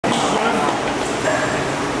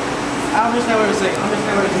understand what you're saying.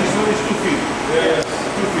 This one is 2 feet. Yes, 2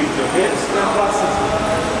 feet. Okay. Yes, then plus 60.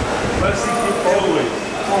 Plus 60 always.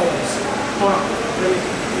 Always. Hold on.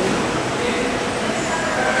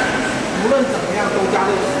 无论怎么样都加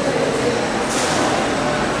60，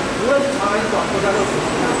无论是长还是短都加60。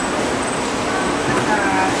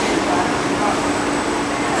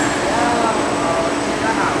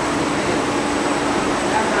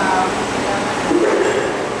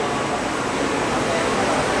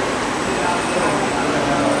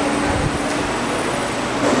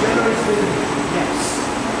Yes,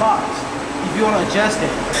 but if you want to adjust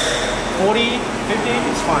it, 40, 50,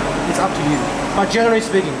 it's fine. It's up to you. But generally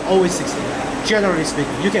speaking, always 60. Generally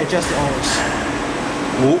speaking, you can adjust it always.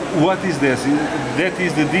 What is this? That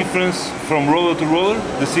is the difference from roller to roller,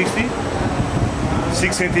 the 60?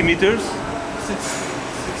 6 centimeters? 6.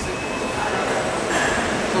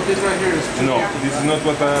 So this right here is 2. No, this is not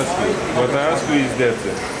what I asked you. What I asked you is that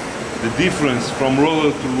the difference from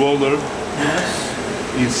roller to roller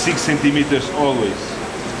is 6 centimeters always.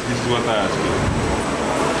 This is what I asked you.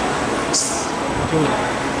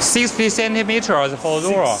 60 centimeters for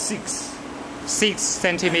roller. 6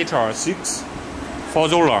 centimeters. 6? For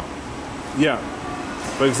roller. Yeah.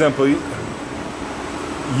 For example,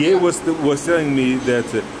 Ye was telling me that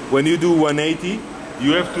when you do 180,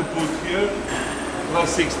 you have to put here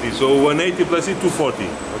plus 60. So 180 plus 240.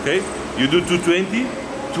 Okay? You do 220,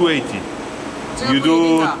 280. You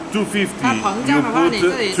do 250, you put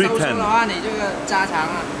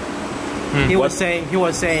 310. He was saying,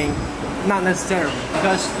 not necessarily,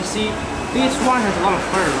 because you see, this one has a lot of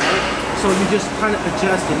fur, right? So you just kind of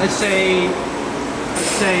adjust it. Let's say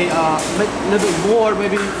a little bit more,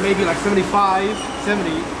 maybe like 75,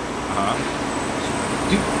 70.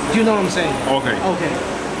 Do you know what I'm saying? Okay. Okay.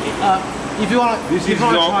 If you want, this is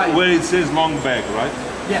long, where it says long back, right?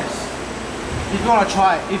 Yes. If you want to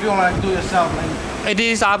try, if you want to do yourself, like, it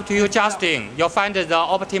is up to you, Justin. You find the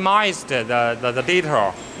optimized the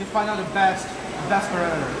data. You find out the best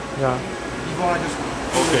parameter. Yeah. If you want to just.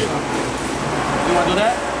 Okay. You want to do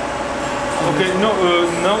that? Okay. No.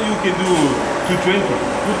 Now you can do 220.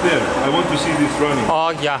 Put there. I want to see this running.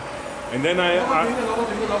 Oh yeah. And then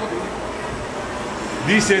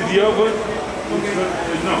this and the other.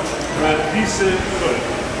 No. This. Sorry.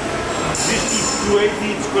 This is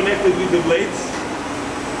 280. It's connected with the blades.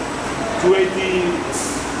 280.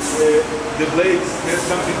 The blades has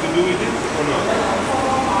something to do with it or not?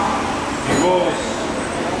 Because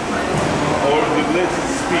or the blades is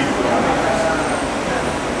speed.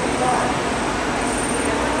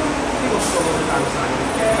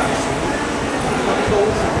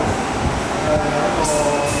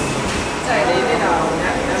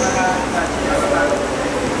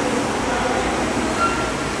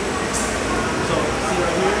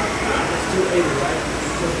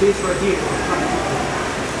 So this right here is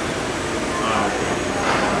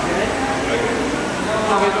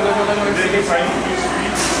Then if I increase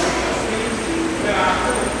speed,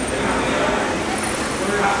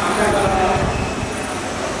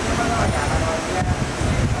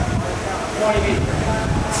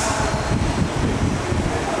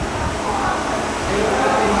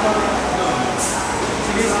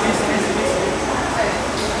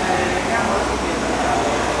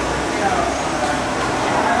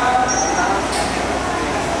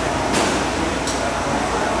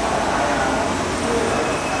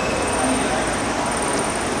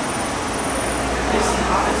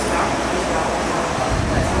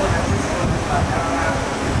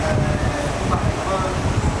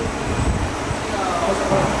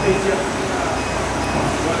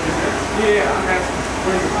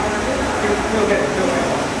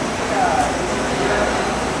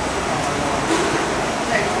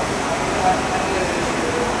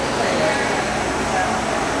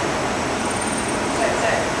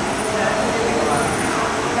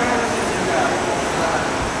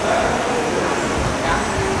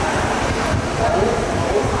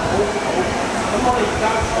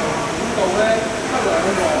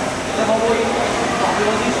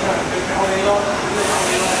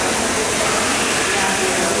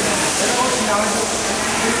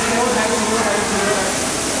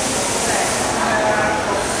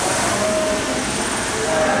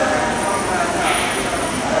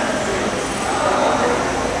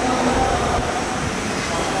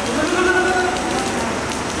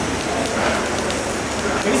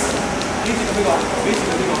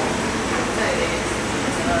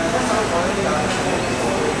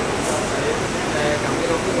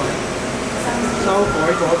修改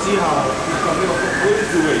咗之後，撳呢個what is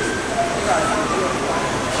the waste?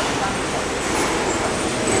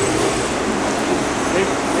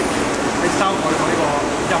 你修改咗呢個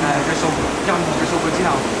入嘅數，任何嘅數據之後，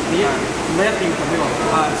你一定要撳呢個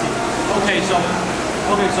先。Okay, so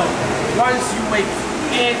once you make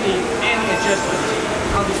any adjustment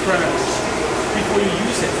on this parameters, before you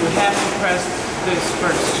use it, you have to press this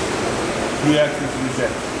first. Reactive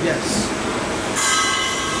reset. Yes.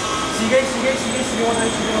 自己我睇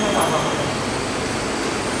辦法。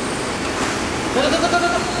得，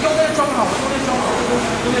用那裝好，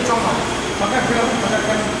大概。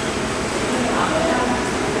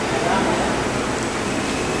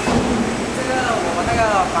这个我们那个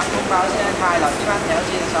防空包现在开了，一般调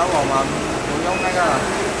漆的时候我们不用那个，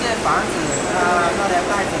这防止它那条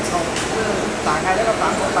带子冲，就是打开这个防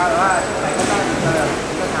空包的话，每个带子都有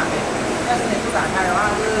一个产品。但是你不打开的话，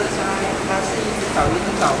就是相当于它是一直走，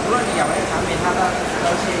无论你有没有产品，它都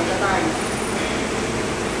是一个带。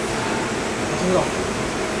听不懂。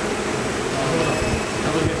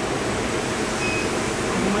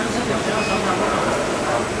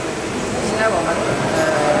现在我们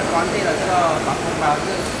关闭了这个防空包，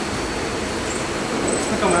那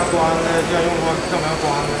干嘛要关呢？这样用的话，干嘛要关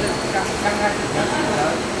呢？刚开始调漆的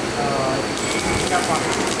要关，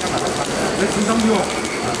要把它关掉。你小心啲喎。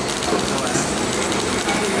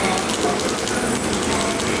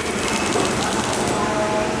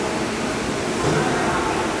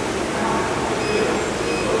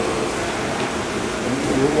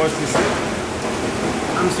What's this say?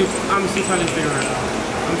 I'm still trying to figure it out.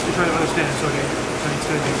 I'm still trying to understand. So okay, so it's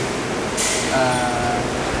gonna be.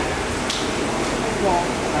 個係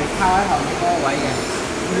靠喺後面嗰個位嘅。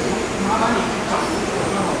麻煩你找好。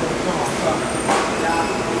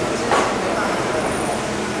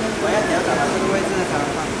我要調整到這個位置才能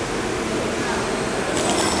放。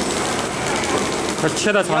它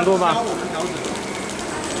切的长度吧。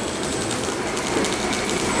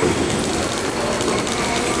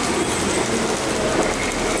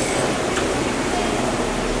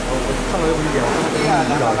看了又不一点，我看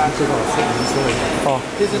了知道说明说了。哦。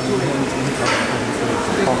这是助理。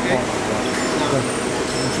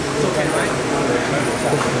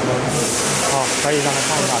好，可以让他看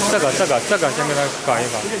一下。这个先给他搞一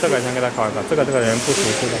搞，这个先给他搞一搞，这个人不熟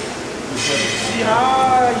悉的。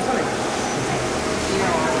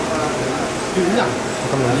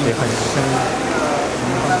他们也很深。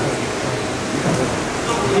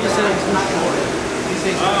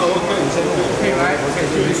Okay, right? Okay,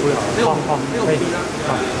 好，可以。好。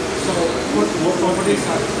So for this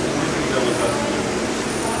side.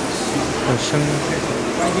 很深，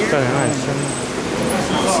这人很深。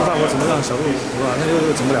示范我怎么让小鹿是吧？那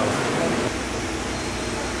就整不了了。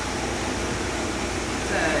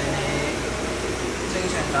即係你正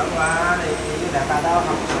常走嘅話，你要兩把刀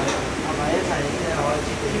合埋一齊先可以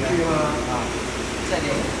切斷嘅嘛。啊，即係你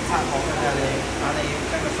拆好嘅時候，你把你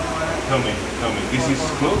將佢鬆開。Tell me, this is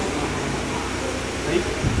close?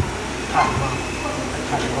 係嘛？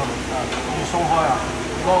要鬆開啊！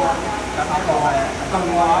咁呢個係咁嘅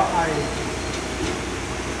話係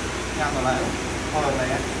啱落嚟，開落嚟嘅。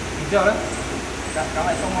然之後咧，咁係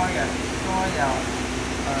鬆開嘅，鬆開就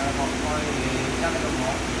可以將呢個攞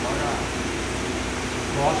咗啦，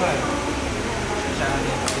攞出嚟，上下邊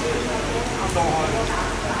鬆開。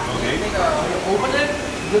Okay. 呢個 Open it,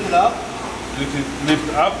 lift it up. Lift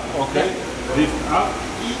up, okay. Lift up.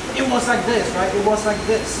 It was like this, right? It was like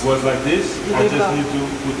this. Was like this. I lift just up. need to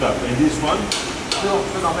put up. And this one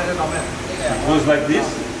was like this.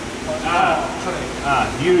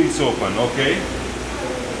 Here it's open, okay.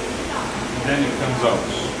 Then it comes out.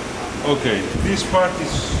 Okay, this part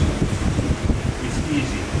is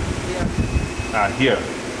easy.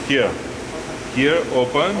 Here,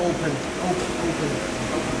 open.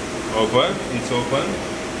 Open. It's open.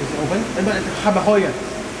 Is it open? Have a hoia.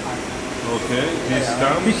 Okay, this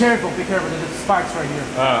comes. Be careful, there's sparks right here.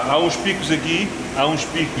 Há uns picos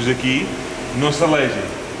aqui, não se alegem.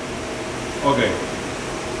 Ok.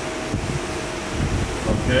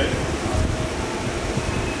 Ok.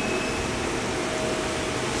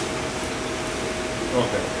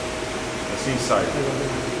 Ok. Assim sai.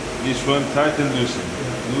 This one tight and loosen.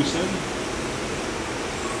 Loosen.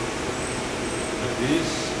 Like this.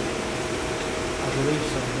 I believe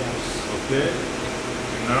so, yes. Okay.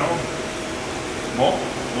 And now. More.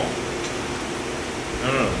 No.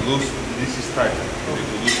 Loosen. This is tight.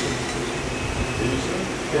 Loosen.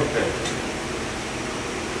 Okay.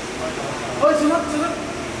 Oh, it's enough.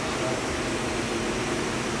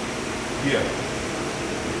 Here.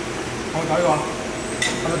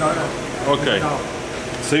 Ok.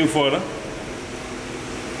 Saiu fora.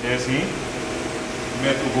 É assim.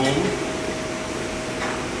 Mete o rolo.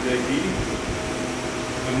 E aqui.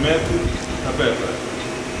 Mete. Aperta.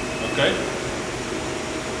 Ok?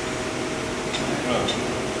 Pronto.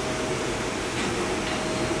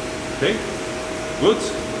 Okay. Good.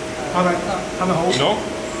 How about hold? No.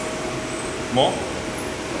 More.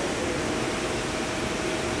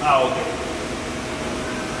 Ah, okay.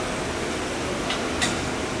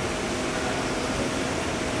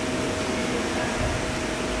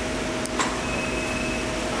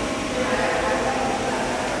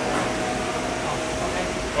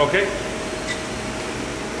 Ok?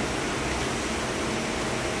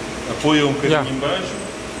 Apoia um bocadinho embaixo.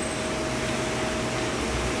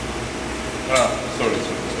 Ah, sorry.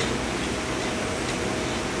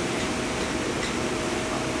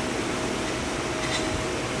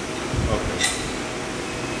 Ok.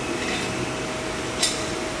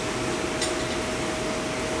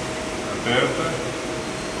 Aperta.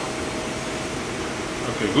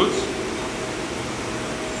 Ok, good.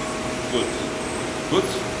 Good. Good?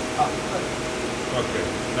 Okay.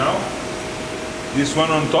 Now, this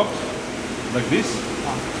one on top, like this?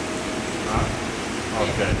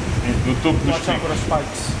 Ok. No topo dos Watch out for the picos.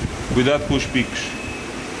 spikes. Cuidado com os picos.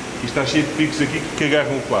 Isto está cheio de picos aqui que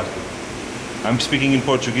agarram o plástico. I'm speaking in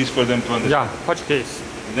Portuguese for them to understand. Yeah, Portuguese.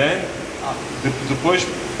 Then, depois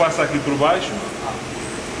passa aqui por baixo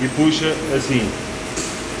e puxa assim.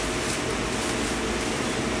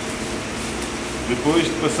 Depois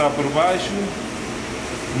de passar por baixo,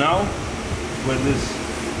 now, where this?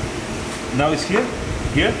 Now it's here?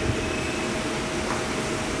 Here?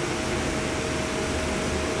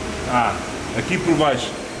 Ah, aqui por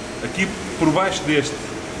baixo deste.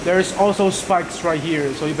 There is also spikes right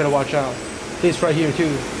here, so you better watch out. This right here too.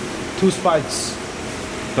 2 spikes.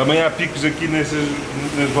 Também há picos aqui nas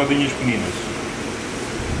rodinhas pequeninas.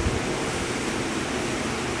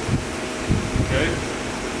 Ok?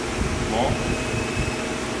 Bom.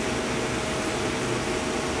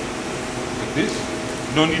 Like this.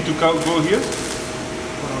 No need to go here.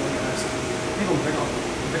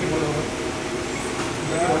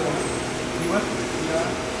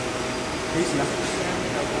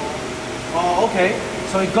 Oh, okay.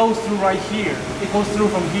 So it goes through right here. It goes through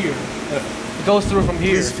from here. It goes through from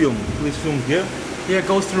here. Please film here. Yeah, it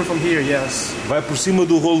goes through from here, yes. Vai por cima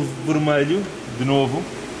do rolo vermelho, de novo.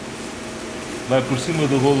 Vai por cima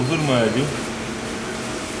do rolo vermelho.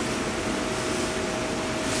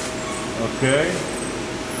 Ok.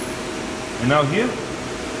 And now here?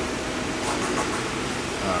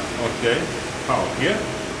 Ah, ok. How? Here?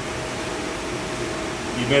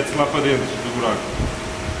 E mete lá para dentro do buraco.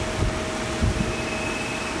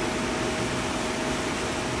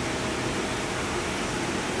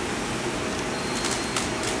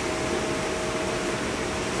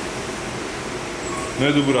 Não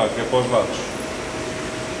é do buraco, é para os lados.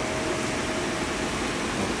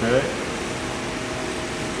 Ok.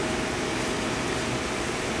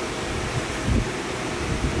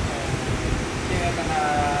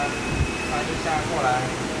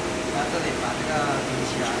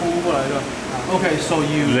 Okay, so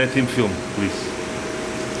you Let him film, please.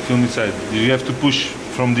 Film inside. You have to push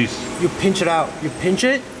from this. pinch it out. You pinch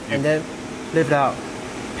it and then lift it out.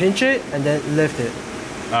 Pinch it and then lift it.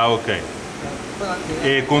 Ah, ok.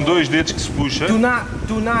 É com 2 dedos que se puxa.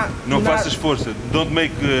 Não faças força. Don't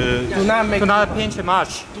make. Do not pinch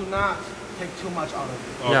much. Do not take too much out of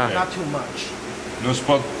it. Okay. Yeah. Not too much. Não se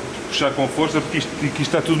pode puxar com força porque isto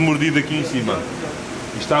está tudo mordido aqui em cima.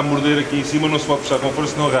 Isto está a morder aqui em cima, não se pode puxar com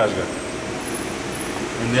força, senão rasga.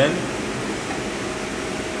 And then.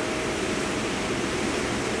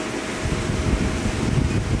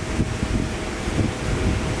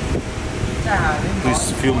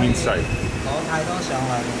 Please film inside.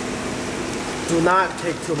 Do not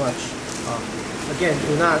take too much. Again,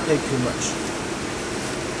 do not take too much.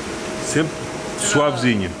 Sempre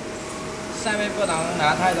suavezinho. 上面不能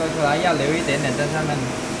拿太多出来，要留一点点在上面。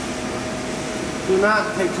 Do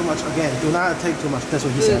not take too much. Again, do not take too much. That's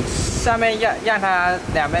what he said. 上面让它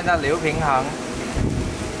两边的留平衡。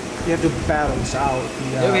 You have to balance out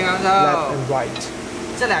the Living on the- left and right.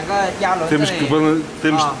 这两个压轮这 Temos 里 que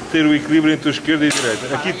temos 啊 de ter o equilíbrio entre a esquerda e a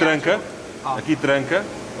direita. Aqui tranca. Aqui tranca.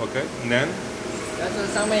 Ok. Then. 但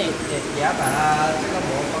是上面也要把它这个磨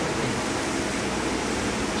光一点。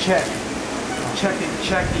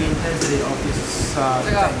 Check the intensity of this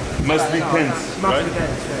这个 thing. Must be tense. Must Right? be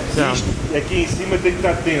tense, yes. Yeah. Isto aqui em cima tem que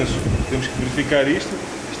estar tenso. Temos que verificar isto.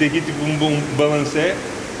 Isto aqui é tipo um balancé.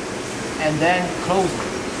 And then close.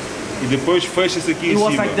 E depois fecha-se aqui It em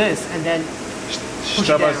was cima. like this, and then push it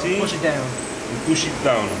Estava down. assim Push it down. e push it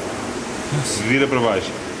down. Vira para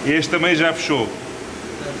baixo. Este também já fechou.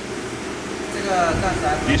 这个暂时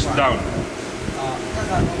还不 This 管。 down. 暂时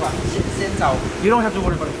还不管，先找 You don't have to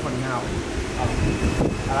worry about it for now.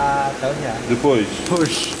 把它抖起来。 Depois.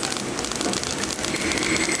 Push.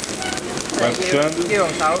 Vai puxando. 要用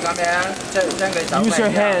手咁樣將佢手 Use your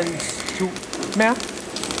柄 hands to 咩啊？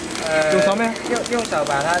用手咩啊？用手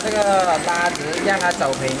把它这个拉直，让它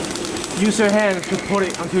走平。 Use your hands to put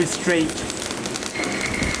it until it's straight.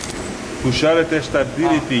 Puxar até estar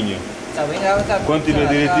direitinho. 走平咗再 Quando tiver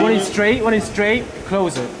direitinho. When it's straight,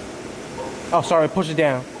 close it. Oh, sorry, push it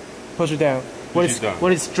down. Push it down. Push it down.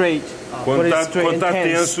 When it's straight. Quando When it's straight, está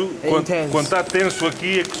intense. tenso, Intense. quando está tenso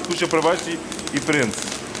aqui é que se puxa para baixo e prende-se.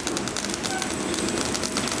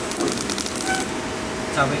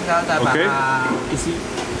 走平咗再把 Okay. 它 You see,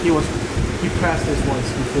 he pressed this once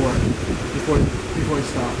before he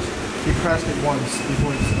stopped. He pressed it once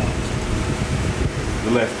before he stopped.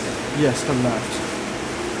 The left. Yes, the left.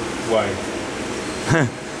 Why?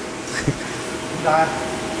 你打，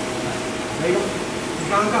没有，你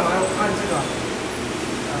刚刚干嘛要按这个？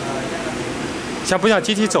想不想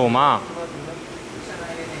机体走嘛？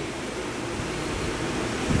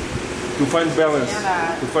 To find balance,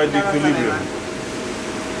 to find equilibrium.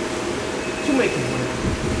 To make it work.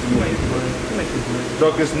 To make it work. To make it work.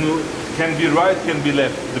 Trocas no can be right, can be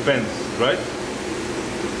left, depends, right?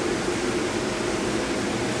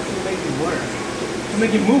 To make it work. To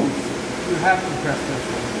make it move, you have to press this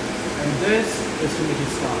one. And this is to make it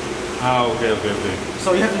stop. Ah, ok.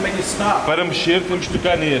 So you have to make it stop. Para mexer temos de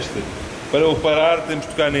tocar neste. Para o parar temos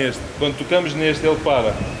de tocar neste. Quando tocamos neste ele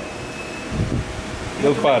para.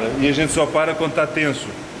 Ele para. E a gente só para quando está tenso.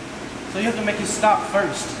 So you have to make it stop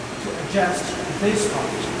first to adjust this part.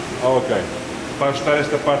 Ah, ok. Para ajustar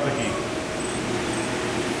esta parte aqui.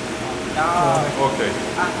 Ok.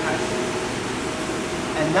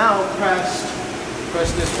 And now press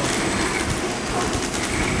this one.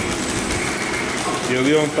 E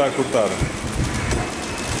ali onde está a cortar.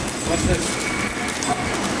 What's this?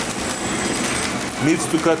 Needs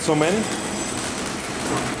to cut so many?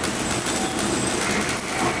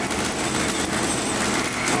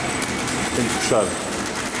 Tem que puxar.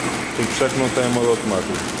 Tem que puxar que não tem modo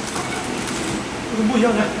automático. 不一樣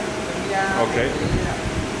嘅。 Ok.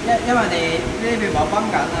 因為你呢邊冇泵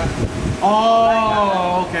緊啊。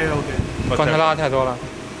哦，OK。刚才拉太多了。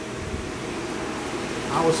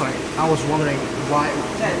 I was wondering why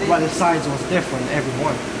the size was different every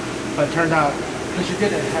one, but it turned out because you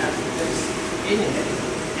didn't have this in it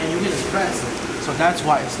and you didn't press it, so that's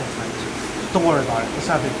why it's different. Don't worry about it. It's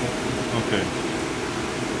not a big deal. Ok.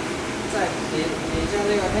 即係你將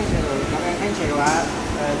呢個傾斜度咁樣傾斜嘅話，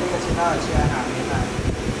呢個切刀係黐喺下面啊。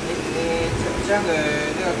你將佢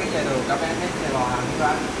呢個傾斜度咁樣傾斜落下面嘅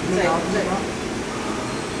話，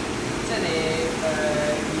即係你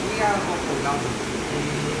而家個盤咁，你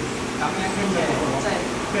咁樣傾斜，即係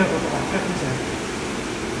邊個角度啊？邊個傾斜？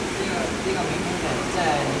呢個面傾斜，即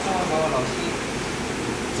係你裝嗰個螺絲，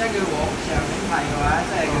將佢往上面提嘅話，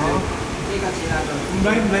即係佢呢個切下度。唔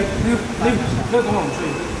理，呢個講話唔需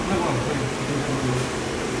要，呢個講話唔需要。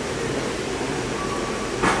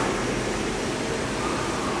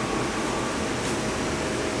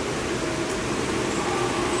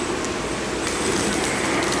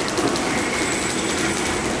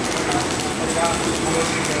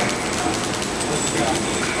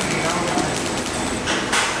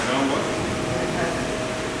Now what?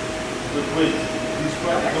 But wait, this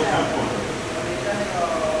part is not important.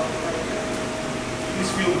 This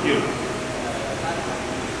film here.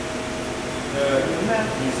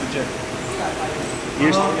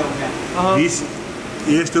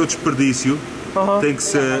 Este é o desperdício.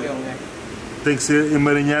 Tem que se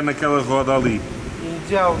emaranhar naquela roda ali. 然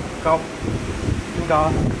之後搞點搞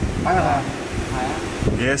啊？擺入嚟。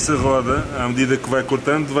 Essa roda, à medida que vai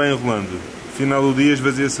cortando, vai enrolando. Final do dia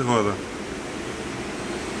esvazia-se a roda.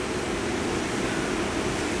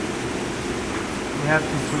 We have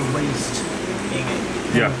to put waste in it.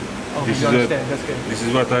 Yeah. Oh, This you is understand? That's good. This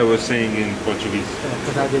is what I was saying in Portuguese.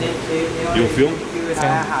 Because I did it. You film? 要睇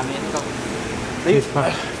下下面個。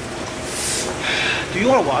 Do you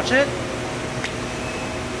want to watch it?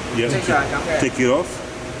 Yeah. 正常咁嘅。 Take it off.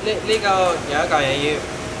 呢個有一嚿嘢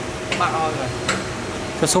要抹開佢。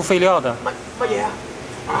 这收废料的乜嘢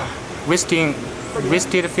啊？ wasted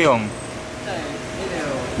film. 即係呢條。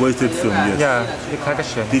 Wasted film, yes. Yeah, the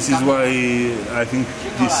collection. This is why I think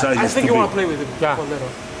this size I is think too you want to big. play with it Yeah. for a little.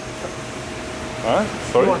 Huh? You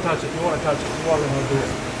Sorry? want to touch it. You want to touch it. You want to do it.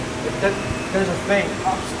 There's a thing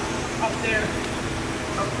up there.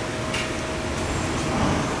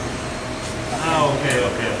 Ah, okay.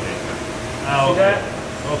 Ah, See that?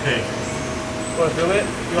 Okay. You want to feel it?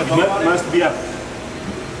 You want to talk about it? Must be up.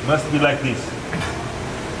 Must be like this.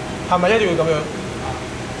 係咪一定要咁樣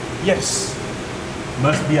 ？Yes.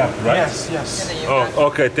 Must be up, right? Yes. Oh,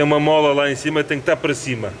 ok, tem uma mola lá em cima, tem que estar para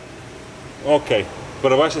cima. Ok.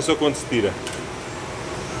 Para baixo é só quando se tira.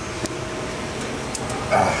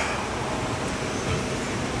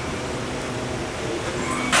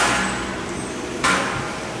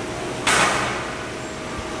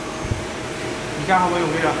你看可唔可以用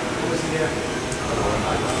呢個？可唔可以試呢？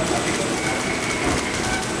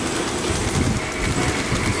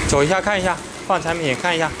走一下看一下，放产品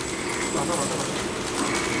看一下。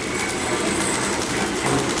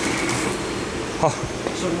好。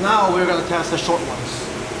So now we're gonna test the short ones.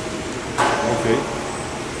 Okay.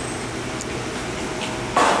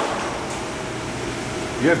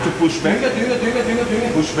 You have to push back.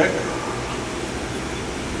 Push back.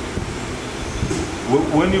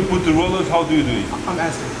 When you put the rollers, how do you do it? I'm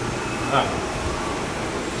asking. Ah.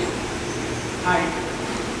 係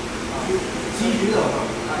黐住呢度，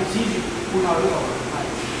係黐住背後呢度，係。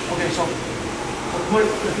Okay, so put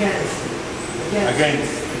against.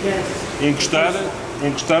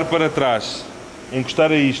 Encostar para trás.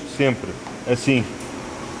 Encostar a isto sempre. Assim.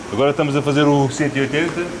 Agora estamos a fazer o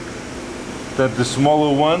 180. Portanto, the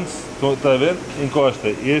smaller ones, está a ver? Encosta.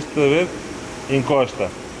 Este, está a ver? Encosta.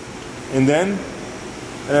 And then,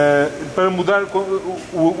 para mudar,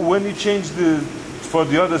 when you change for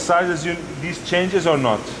the other sizes, this changes or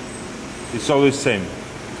not? It's always same.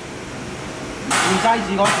 換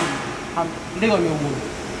size 嗰時係呢個要換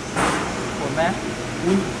咩？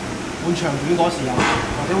換長短嗰時啊，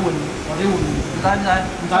或者換唔使㗎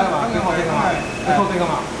嘛？你確定㗎嘛？你確定㗎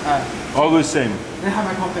嘛？係。Always same. 你係咪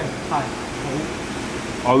確定？係。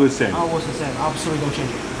好。Always same. Always the same. Absolutely don't change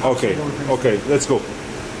it. Okay. Okay. Let's go.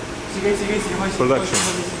 自己開始。Production.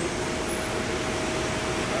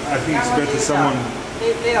 I think it's better someone. 呢個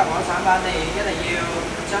我產品你一定要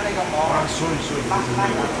將呢個膜拉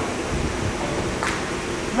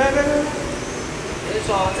咩？你說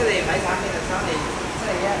這裡買產品的時候，你這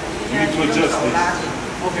裡要用手拉緊。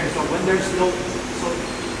Okay, so when there's no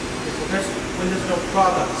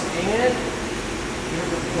products in it, you have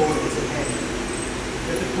to pull it with your hand. You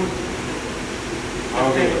have to put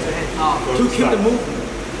Okay. with your hand. To keep the movement,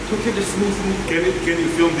 to keep the smooth movement. Can you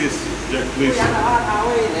film this, Jack, please? 不然的話，它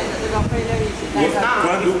會連着這個廢料一起帶上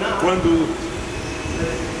去。Quando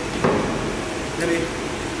Let me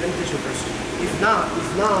finish it first. If not,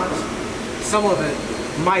 some of it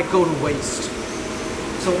might go to waste.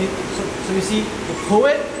 So you see, you pull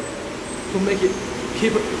it to make it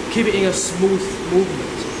keep it in a smooth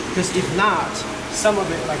movement. Because if not, some of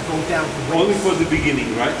it might go down to waste. only for the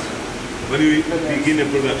beginning, right? When you begin the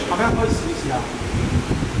production. 後邊開始試下。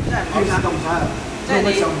即係唔使咁使啦。即係你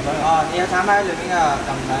你有產品喺裏邊㗎，就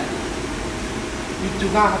唔使。You do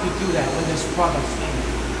not have to do that when there's products in it.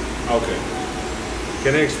 Okay.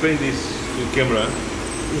 Can I explain this to camera?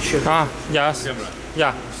 You should. Yes. Camera.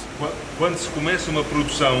 Yeah. Quando se começa uma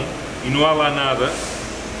produção e não há lá nada,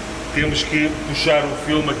 temos que puxar o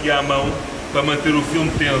filme aqui à mão para manter o filme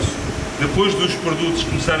tenso. Depois dos produtos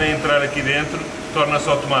começarem a entrar aqui dentro, torna-se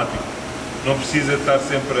automático. Não precisa estar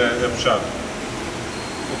sempre a puxar.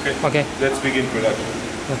 Okay. Okay. Let's begin production.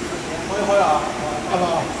 可以開啊！係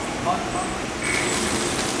嘛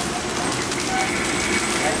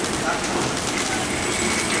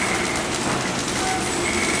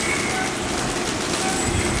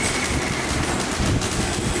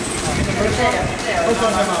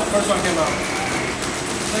？First one came out.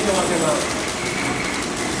 Second one came out.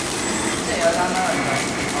 即係有產品係唔係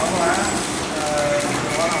好嘅話，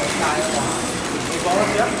可能會帶嘅話，你講多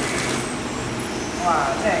次啊？我話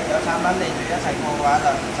即係有產品連住一齊過嘅話，就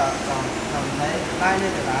唔使拉呢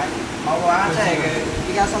條帶。冇嘅話，即係佢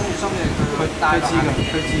依家鬆住佢帶落下面。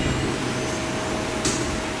佢知嘅。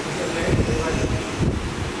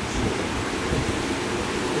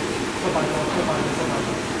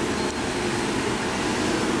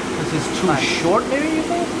This is too short, maybe you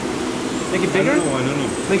think? Make it bigger? I don't know.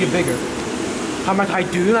 Make it bigger. 係咪太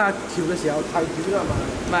短啦？調嘅時候太短啦嘛？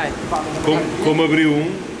唔係， Como abriu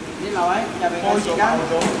你留喺入邊嘅時間，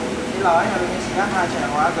你留喺入邊嘅時間太長嘅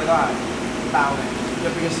話，佢都係爆嘅。入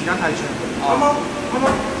邊嘅時間太長。啱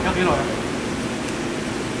有幾耐啊？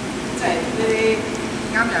即係呢啲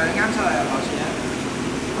啱入去啱出嚟又冇事啊！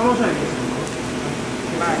啱出嚟嘅時候。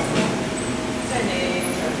唔係，即係你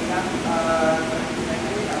長時間你喺呢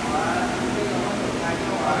度嘅話，呢個溫度太高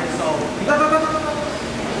啊。得，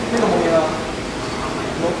呢個冇嘢啦，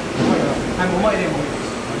冇嘢啦，係冇乜嘢冇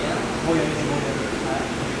嘢，冇嘢。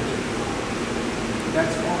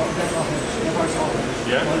That's all finished. That part's all finished.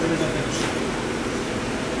 Yeah? 100% finished.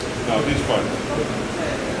 Now this part. 即係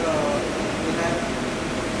呢個你睇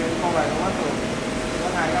佢放埋個溫度，如果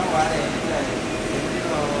太高嘅話，你即係呢個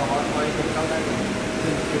可以調低嘅。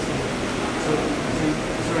So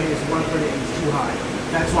right here is 130 and it's too high.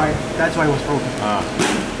 That's why it was broken. 啊。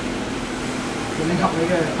咁你合理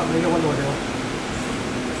嘅溫度就。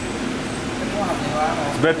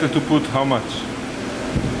It's better to put how much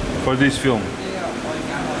for this film?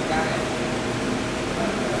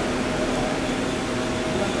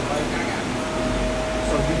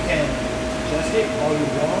 So you can adjust it all you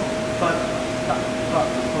want, but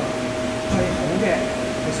最好嘅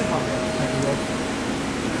最適合嘅係點樣？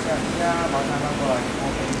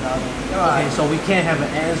 Okay, so we can't have an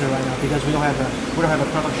answer right now because we don't have a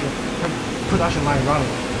production line running.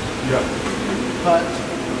 Yeah. But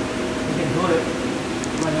we can do it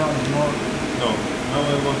right now. No. Now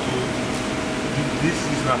I want to. This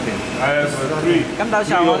is nothing. I have three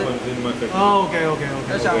ovens in my factory. Oh, okay.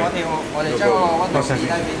 有時候我哋將個溫度試低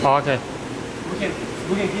啲。OK。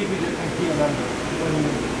We can give you the ideal number when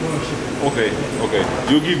you ship it. Okay.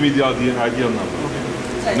 You give me the ideal number.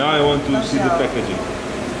 Okay. Now I want to see the packaging.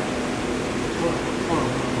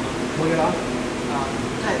 冇嘢啦。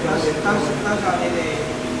即係到時候你哋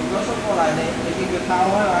如果送過嚟，你見佢爆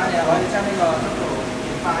開嘅話，你可以將呢個速度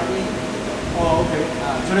快啲。Oh, okay.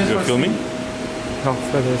 So this You're was filming? No,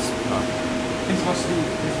 for this. This was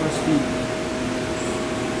speed.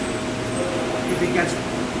 If it gets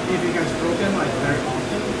broken like very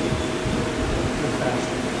often, it's fast.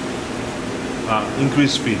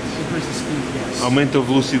 Increase speed. Increase the speed, yes. Aumenta a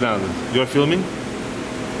velocidade. You're filming?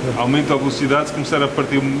 Aumenta a velocidade, se começar a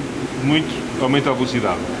partir muito, aumenta a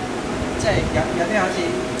velocidade. 即係有啲好似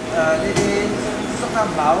呢啲縮得唔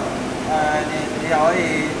好，你又可以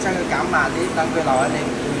將佢減慢啲，等佢留喺你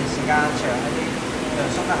段時間長一啲，就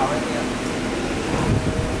縮得好一啲咯。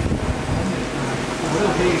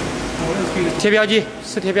貼標機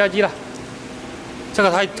是貼標機了，這個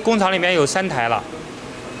它工廠裡面有3台了，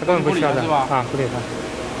它根本不需要的啊，不理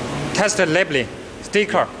它。Test labeling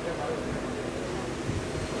sticker。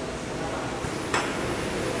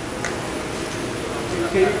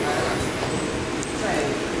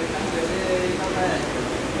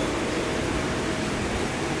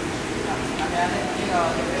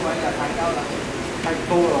太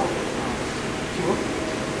高了。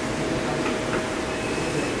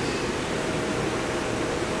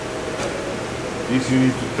This you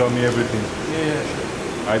need to tell me everything. Yeah, sure.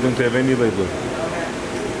 I don't have any label.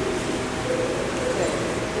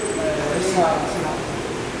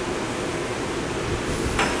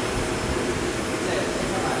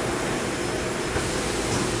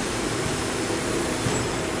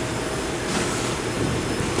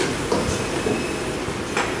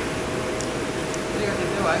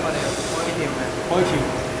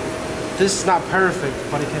 This is not perfect,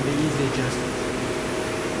 but it can be easily adjusted.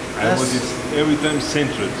 I want it every time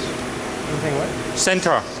centered. Everything what?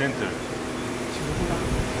 Center。 Center.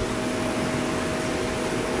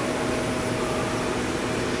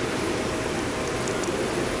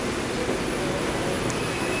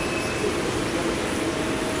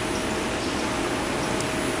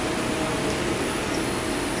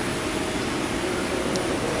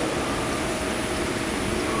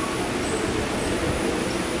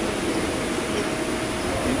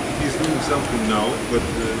 He's doing something now, but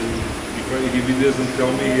if he doesn't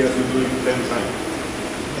tell me, he has to do it 10 times.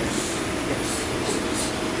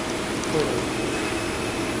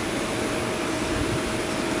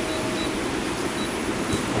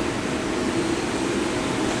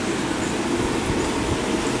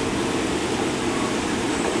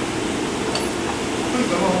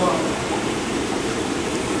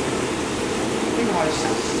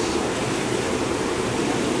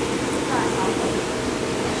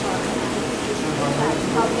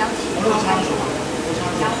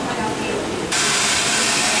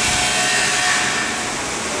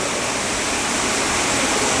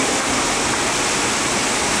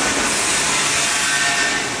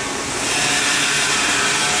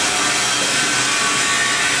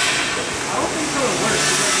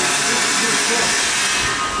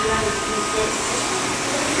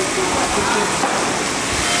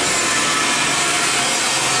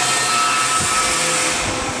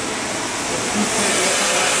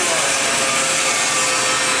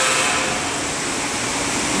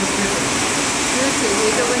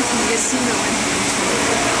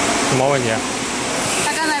什么问题？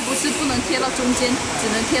它刚才不是不能贴到中间，只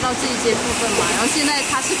能贴到这一节部分嘛？然后现在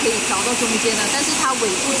它是可以调到中间的，但是它尾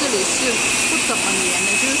部这里是不怎么粘的，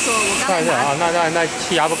就是说我刚才啊，那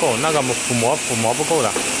气压不够，那个phủ膜不够的，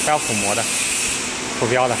还要phủ膜的，phủ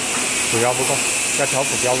标不够，要调phủ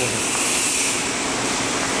标部分，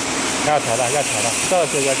要调的，这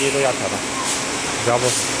贴标机都要调的，phủ标部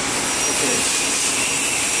分。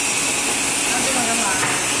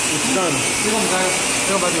这个我们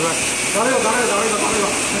这个不要几块，搞那个，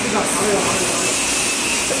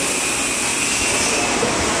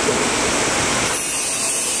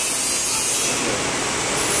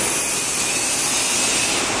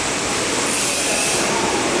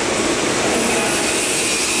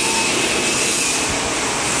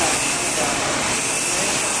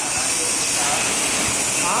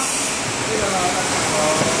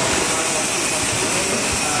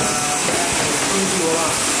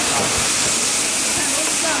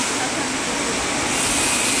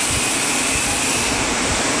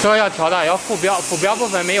这个要调的，要副标，副标部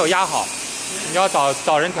分没有压好，你要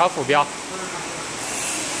找人调副标。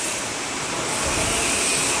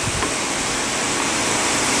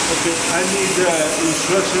Okay, I need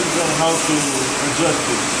instructions on how to adjust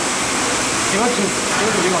it. 你们请，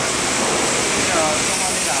你们。这个中国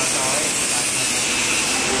那个找一。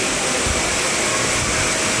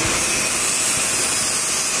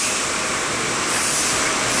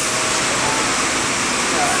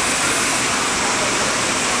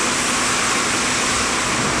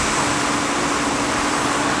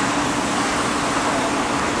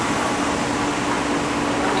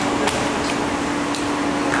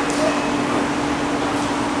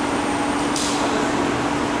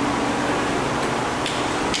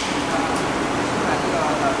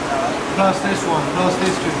 Plus this one, plus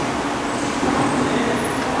these two.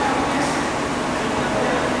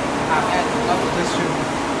 This two.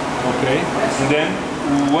 Okay. And then,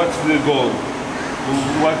 what's the goal?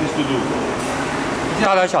 What is to do?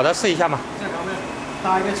 大的小的试一下嘛。在旁边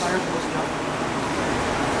搭一个啥样的东西啊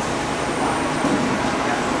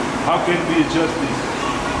How can we adjust this?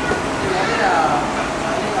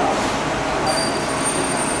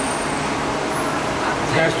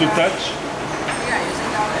 It has to touch.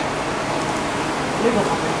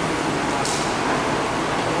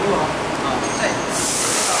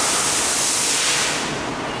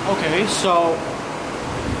 Okay, so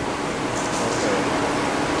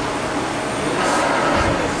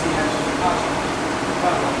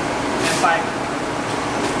and like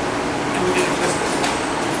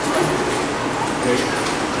Okay.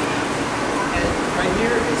 and right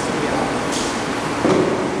here is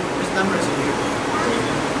there's numbers in here.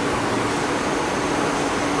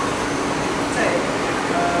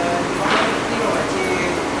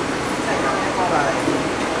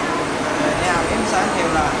 3條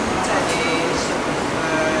啦，即係你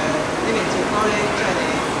呢邊接多啲，即係你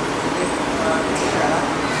出嚟啦，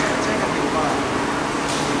即係咁調過嚟，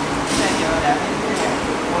即係調兩邊啲嘢。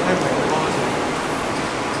我睇唔明嗰個先。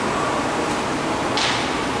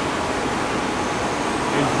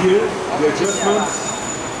And here, the adjustments,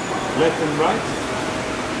 left and right.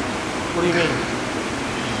 What do you mean?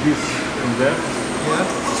 This and that. Yeah.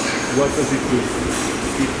 What does it do?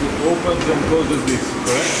 It opens and closes this,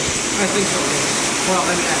 correct? I think so. Well,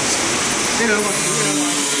 let me ask. 呢兩個條嘅話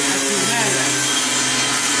係叫咩嘅？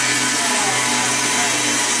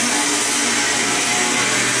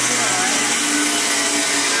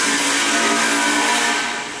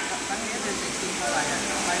等你一條直線過嚟嘅，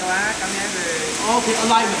唔係嘅話咁樣佢。Okay,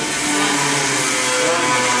 alignment.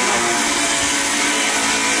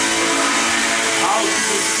 How do you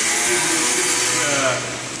fix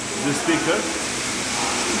the sticker?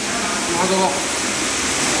 拿嗰個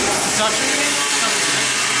touch.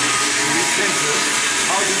 This center.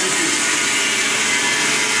 How do you fix it?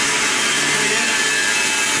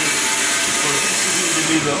 For this to be in the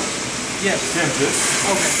middle, Yes. center.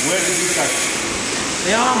 Okay. Where did you touch?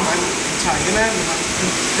 你啱啱唔係齊嘅咩？唔係，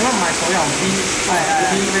你啱唔係所有唔偏，係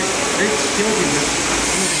偏嘅，你點樣調嘅？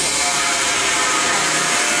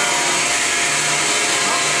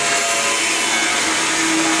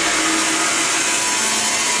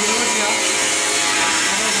試多次啊！試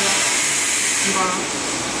多次啊！試翻。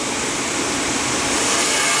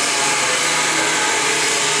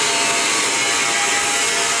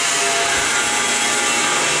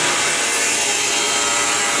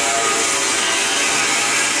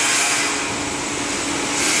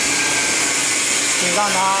你让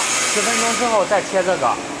它10分钟之后再切这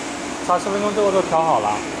个，它10分钟之后都调好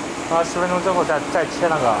了，它10分钟之后再切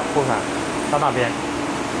那个部分到那边，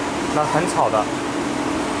那很吵的。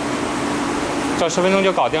这10分钟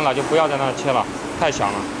就搞定了，就不要在那切了，太响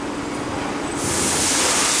了。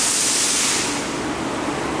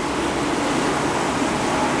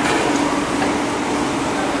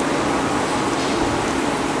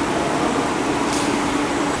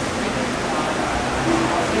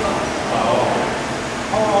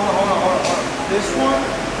This one,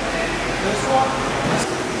 this one.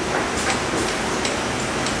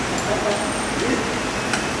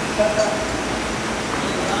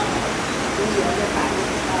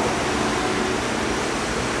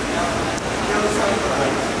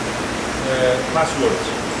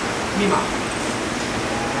 Passwords. 密码。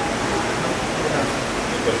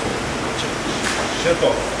Shut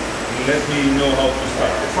off. Let me know how to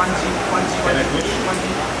start. 关机，关机，关机，关机。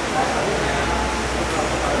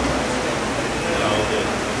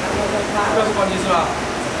这是关机是吧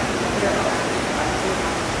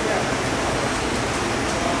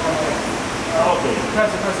？Okay. 开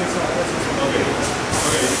始试，开始试。Okay.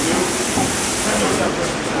 Okay.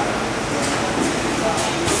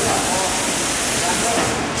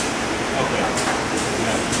 Okay.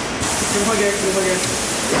 10块钱，10块钱。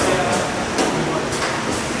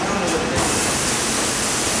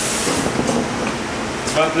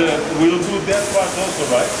But we'll do that part also,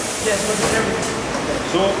 right? Yes, we'll do everything.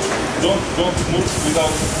 So don't move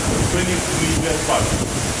without finish that part.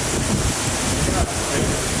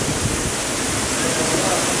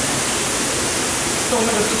 动那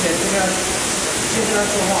个之前，先跟他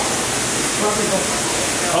说话，不要被动。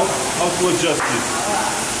How to adjust it?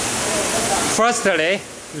 Firstly,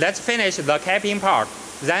 let's finish the capping part,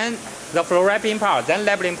 then the floor wrapping part, then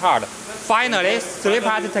labeling part. Finally, 3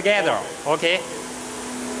 parts together. Okay.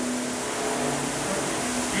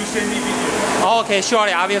 You send me video. Okay,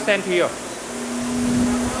 surely I will send to you.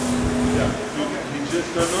 Yeah. You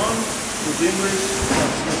just turn on, put English.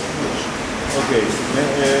 Okay.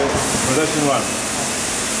 Production 1.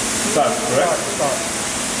 Start, correct? Start.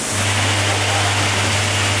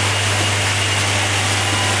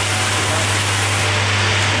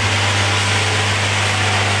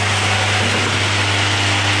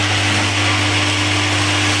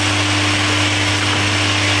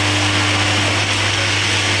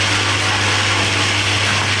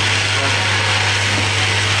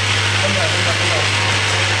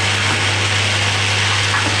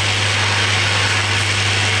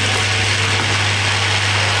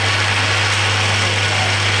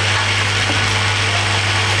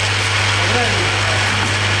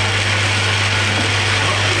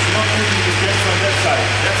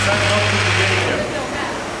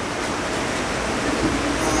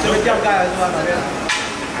这边吊盖了是吧？哪边？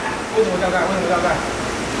为什么吊盖？为什么吊盖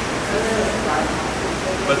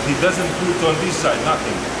But he doesn't put on this side,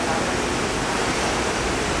 nothing.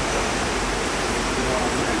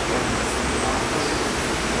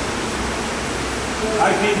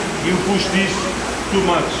 I think you push this too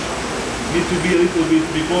much. Need to be a little bit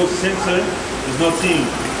because sensor is not seeing.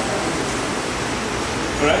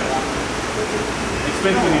 Correct?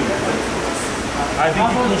 Explain to him. I think 他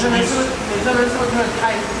说 you 你 push 这边 this. 是不是你这边是不是太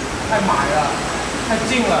埋了，太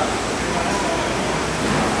近了？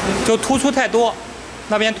就突出太多，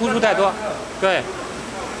那边突出太多，对。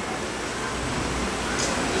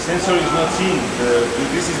 Sensor is not seeing.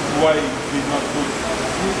 This is why it did not put.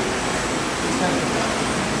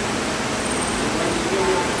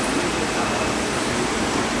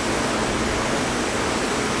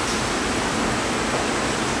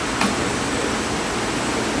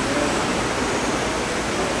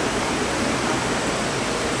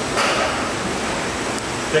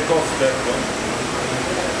 Take off that one.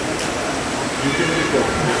 You can record.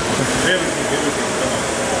 Everything, come on.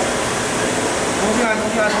 重新来，重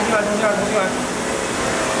新来，重新来，重新来，重新来。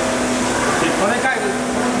把那盖子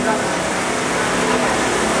弄一下。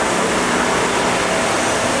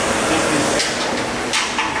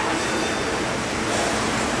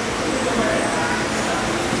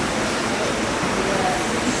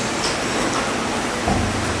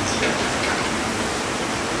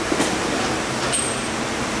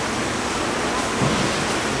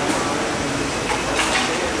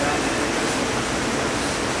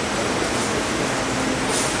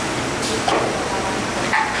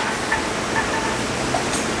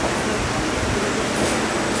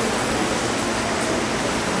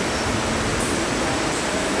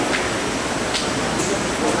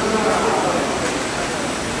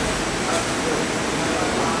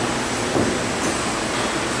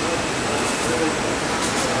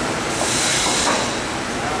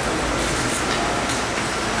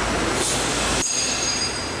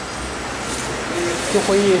去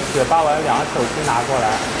会议室把我2个手机拿过来。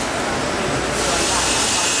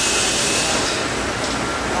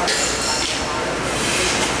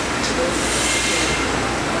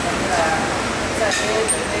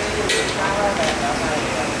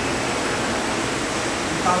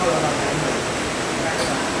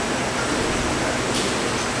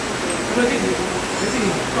咁你之前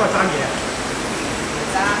都係爭嘢。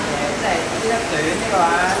爭嘢，即係呢一短呢個話，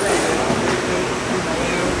即係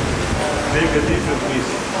Make a different piece.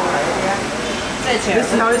 即係長。你試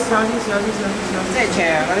下啲，試下先，試下先，試下先，試下先。即係長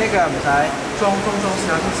嗰啲腳唔使。裝，試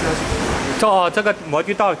下先，試下先。这个模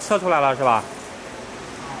具到测出来了是吧？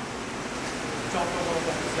裝，試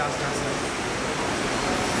下先。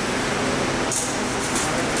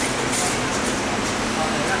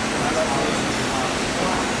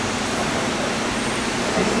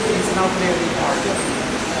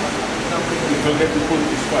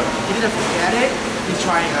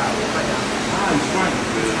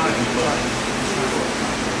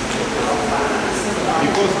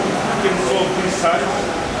Because you can solve this side,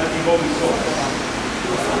 I think all is solved.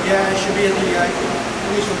 Yeah, it should be the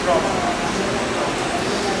initial problem.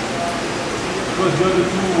 Because the other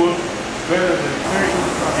two work better than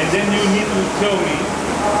and then you need to tell me,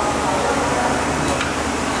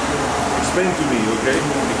 explain to me, okay?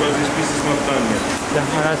 Because this piece is not done yet. Yeah,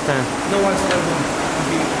 I understand. No one's ever done.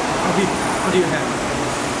 What do you have?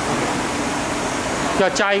 要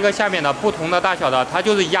加一个下面的不同的大小的，它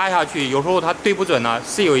就是压下去，有时候它对不准呢，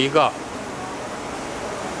是有一个。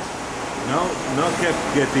Now get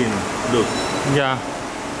in. Look. Yeah.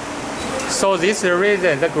 So this is the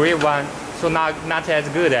reason the green one so not as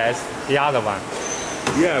good as the other one.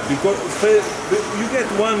 Yeah, because you get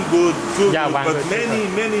one good, two Yeah, good, one but good,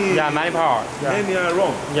 many Yeah, many parts. Yeah. many are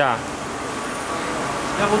wrong. Yeah.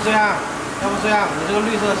 要不这样，你这个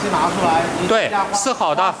绿色先拿出来，你对，是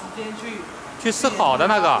好的。时间去试好的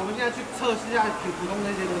那个。我们现在去测试一下普通的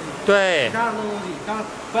那些东西。对。其他的东西，刚刚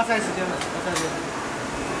不要塞时间了，不要塞时间。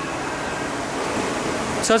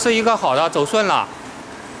这是一个好的，走顺了。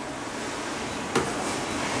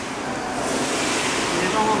你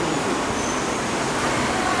的状况怎么是？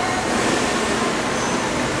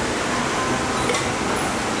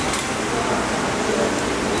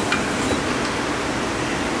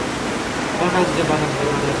不要塞时间，不要塞时间。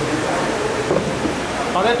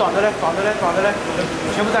短的，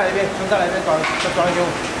全部再来一遍，短的给我。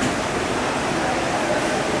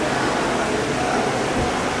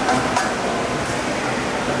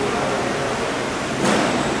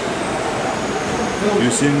You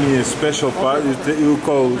send me a special part. You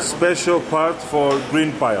call special part for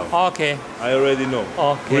green pile. Okay. I already know.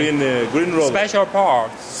 Okay. Green roller. Special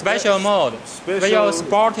part, special mode. We are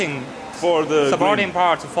supporting for the supporting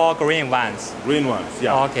parts for green ones. Green ones.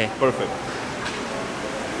 Yeah. Okay. Perfect.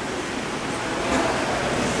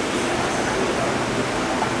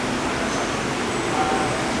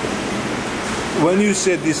 When you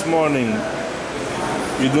said this morning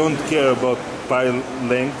you don't care about pile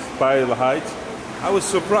length, pile height, I was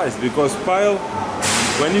surprised because pile,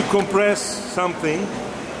 when you compress something,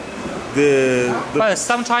 but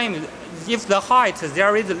sometimes if the height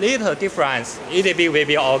there is a little difference, it will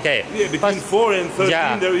be okay. Yeah, between 4 and 13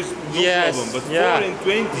 yeah, there is no problem, but 4 and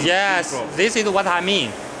 20 yes, is no problem. This is what I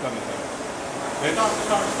mean.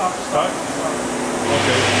 Start?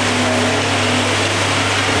 Okay.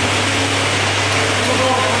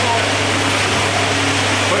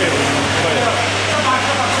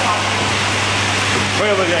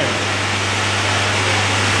 Fail again.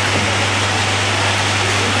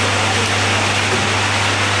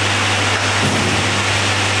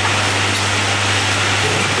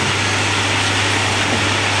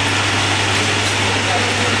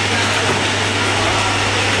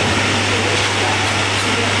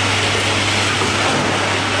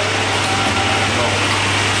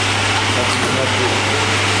 That's not good.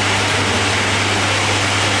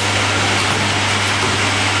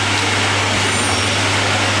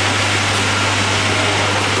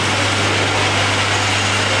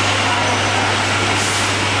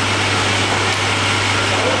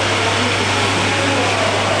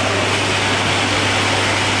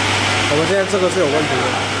 我们现在这个是有问题的，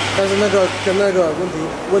但是那个跟那个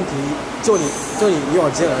问题，就你以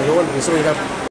往之前有一个问题，是不是应该